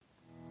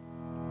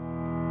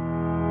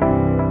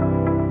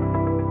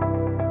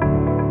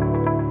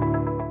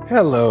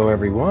Hello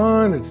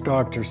everyone, it's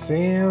Dr.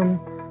 Sam.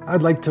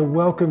 I'd like to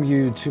welcome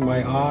you to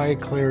my Eye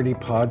Clarity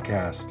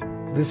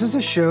podcast. This is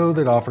a show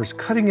that offers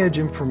cutting-edge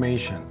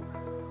information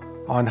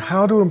on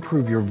how to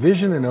improve your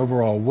vision and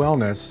overall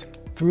wellness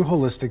through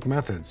holistic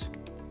methods.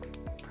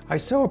 I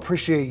so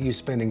appreciate you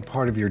spending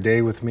part of your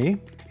day with me.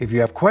 If you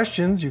have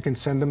questions, you can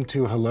send them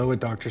to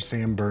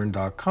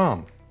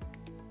hello@drsambyrne.com.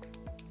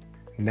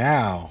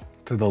 Now,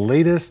 to the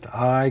latest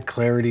Eye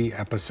Clarity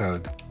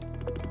episode.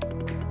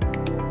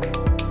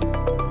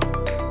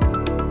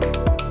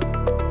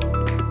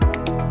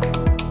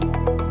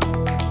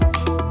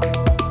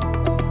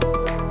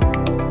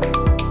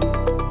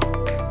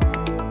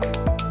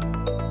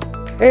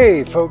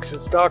 Hey folks,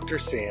 it's Dr.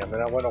 Sam,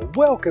 and I want to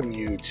welcome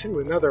you to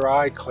another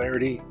Eye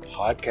Clarity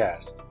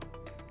podcast.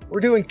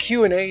 We're doing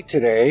Q&A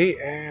today,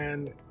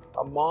 and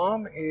a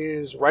mom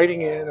is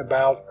writing in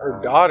about her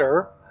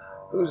daughter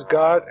who's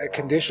got a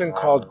condition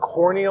called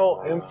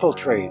corneal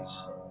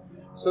infiltrates.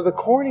 So the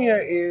cornea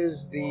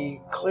is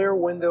the clear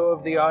window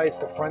of the eye. It's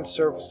the front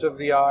surface of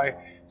the eye.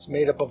 It's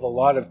made up of a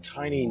lot of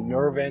tiny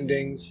nerve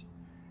endings.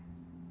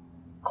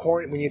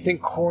 When you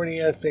think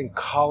cornea, think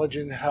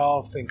collagen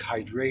health, think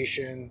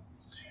hydration.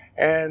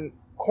 And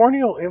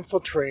corneal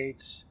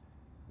infiltrates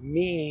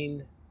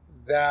mean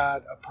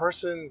that a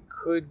person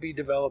could be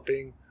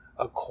developing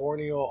a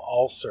corneal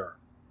ulcer.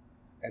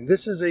 And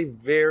this is a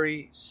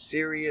very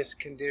serious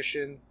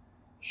condition,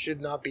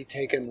 should not be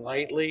taken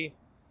lightly.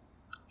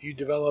 If you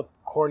develop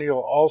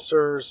corneal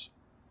ulcers,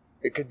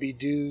 it could be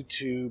due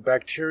to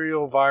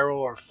bacterial, viral,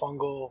 or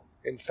fungal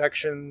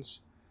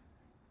infections.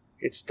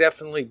 It's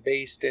definitely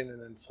based in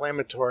an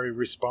inflammatory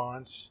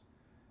response.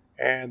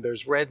 And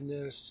there's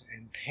redness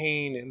and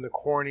pain in the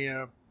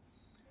cornea.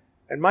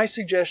 And my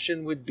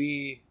suggestion would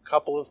be a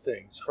couple of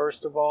things.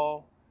 First of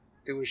all,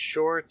 do a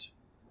short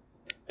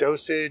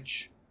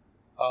dosage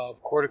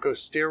of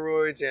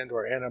corticosteroids and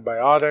or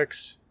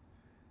antibiotics.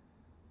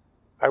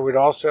 I would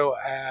also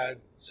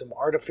add some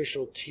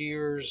artificial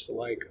tears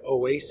like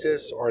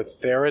Oasis or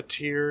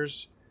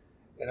TheraTears.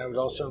 And I would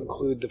also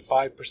include the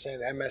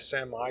 5%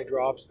 MSM eye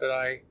drops that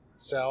I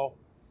sell.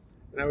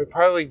 And I would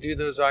probably do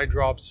those eye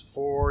drops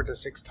 4 to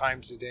 6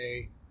 times a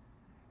day.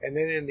 And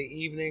then in the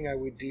evening, I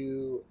would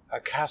do a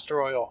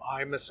castor oil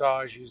eye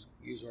massage, use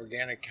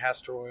organic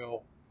castor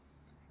oil.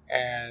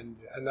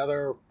 And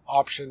another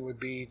option would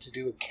be to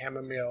do a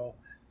chamomile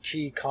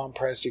tea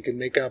compress. You can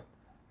make up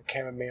a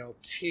chamomile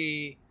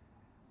tea,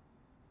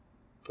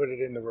 put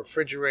it in the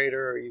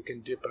refrigerator. You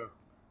can dip a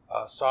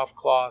soft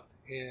cloth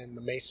in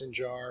the mason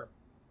jar,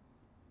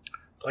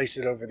 place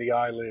it over the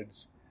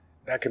eyelids.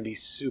 That can be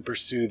super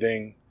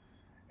soothing.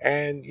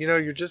 And,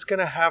 you're just going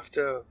to have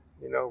to,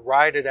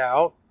 ride it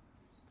out.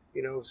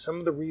 Some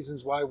of the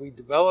reasons why we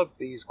develop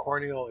these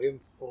corneal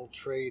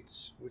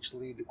infiltrates, which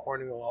lead to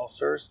corneal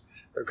ulcers,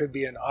 there could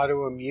be an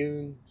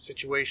autoimmune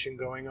situation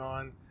going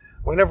on.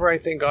 Whenever I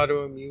think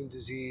autoimmune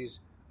disease,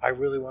 I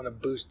really want to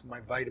boost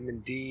my vitamin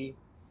D.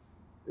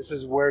 This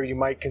is where you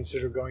might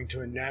consider going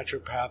to a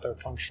naturopath or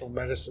functional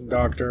medicine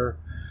doctor,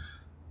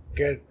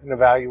 get an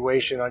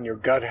evaluation on your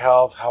gut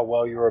health, how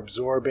well you're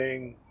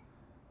absorbing,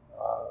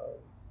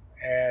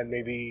 and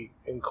maybe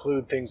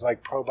include things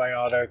like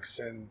probiotics,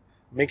 and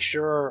make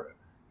sure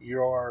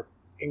you're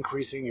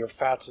increasing your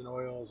fats and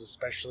oils,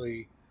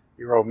 especially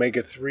your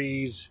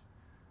omega-3s.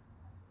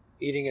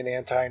 Eating an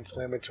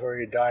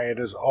anti-inflammatory diet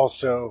is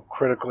also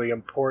critically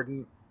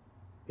important.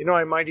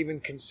 I might even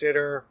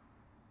consider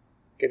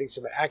getting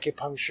some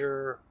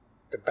acupuncture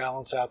to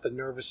balance out the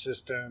nervous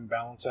system,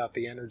 balance out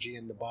the energy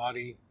in the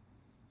body,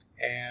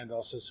 and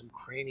also some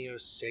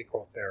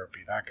craniosacral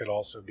therapy. That could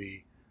also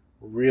be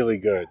really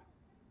good.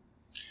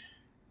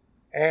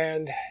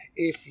 And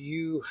if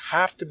you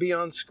have to be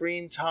on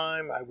screen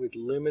time, I would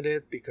limit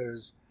it,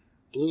 because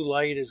blue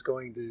light is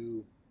going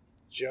to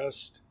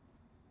just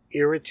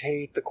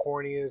irritate the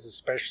corneas,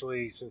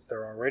 especially since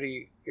they're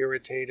already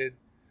irritated.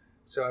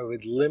 So I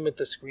would limit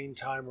the screen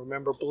time.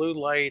 Remember, blue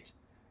light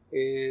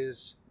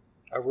is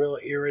a real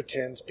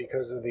irritant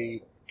because of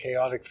the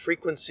chaotic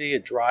frequency.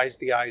 It dries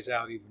the eyes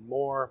out even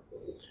more.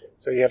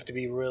 So you have to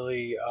be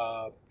really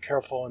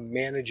careful in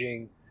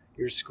managing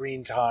your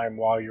screen time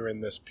while you're in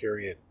this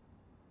period.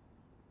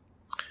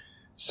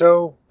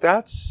 So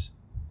that's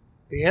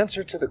the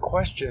answer to the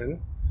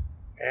question,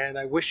 and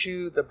I wish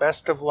you the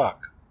best of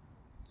luck.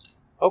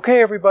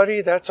 Okay,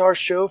 everybody, that's our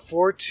show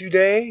for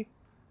today.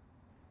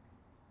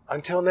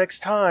 Until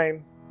next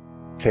time,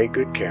 take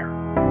good care.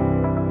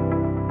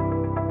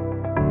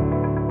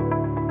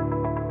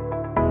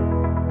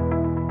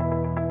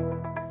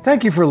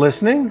 Thank you for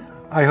listening.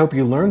 I hope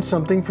you learned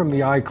something from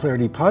the Eye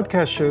Clarity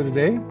podcast show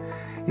today.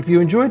 If you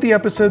enjoyed the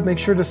episode, make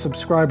sure to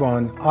subscribe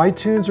on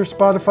iTunes or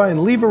Spotify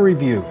and leave a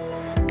review.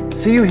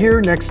 See you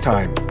here next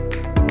time.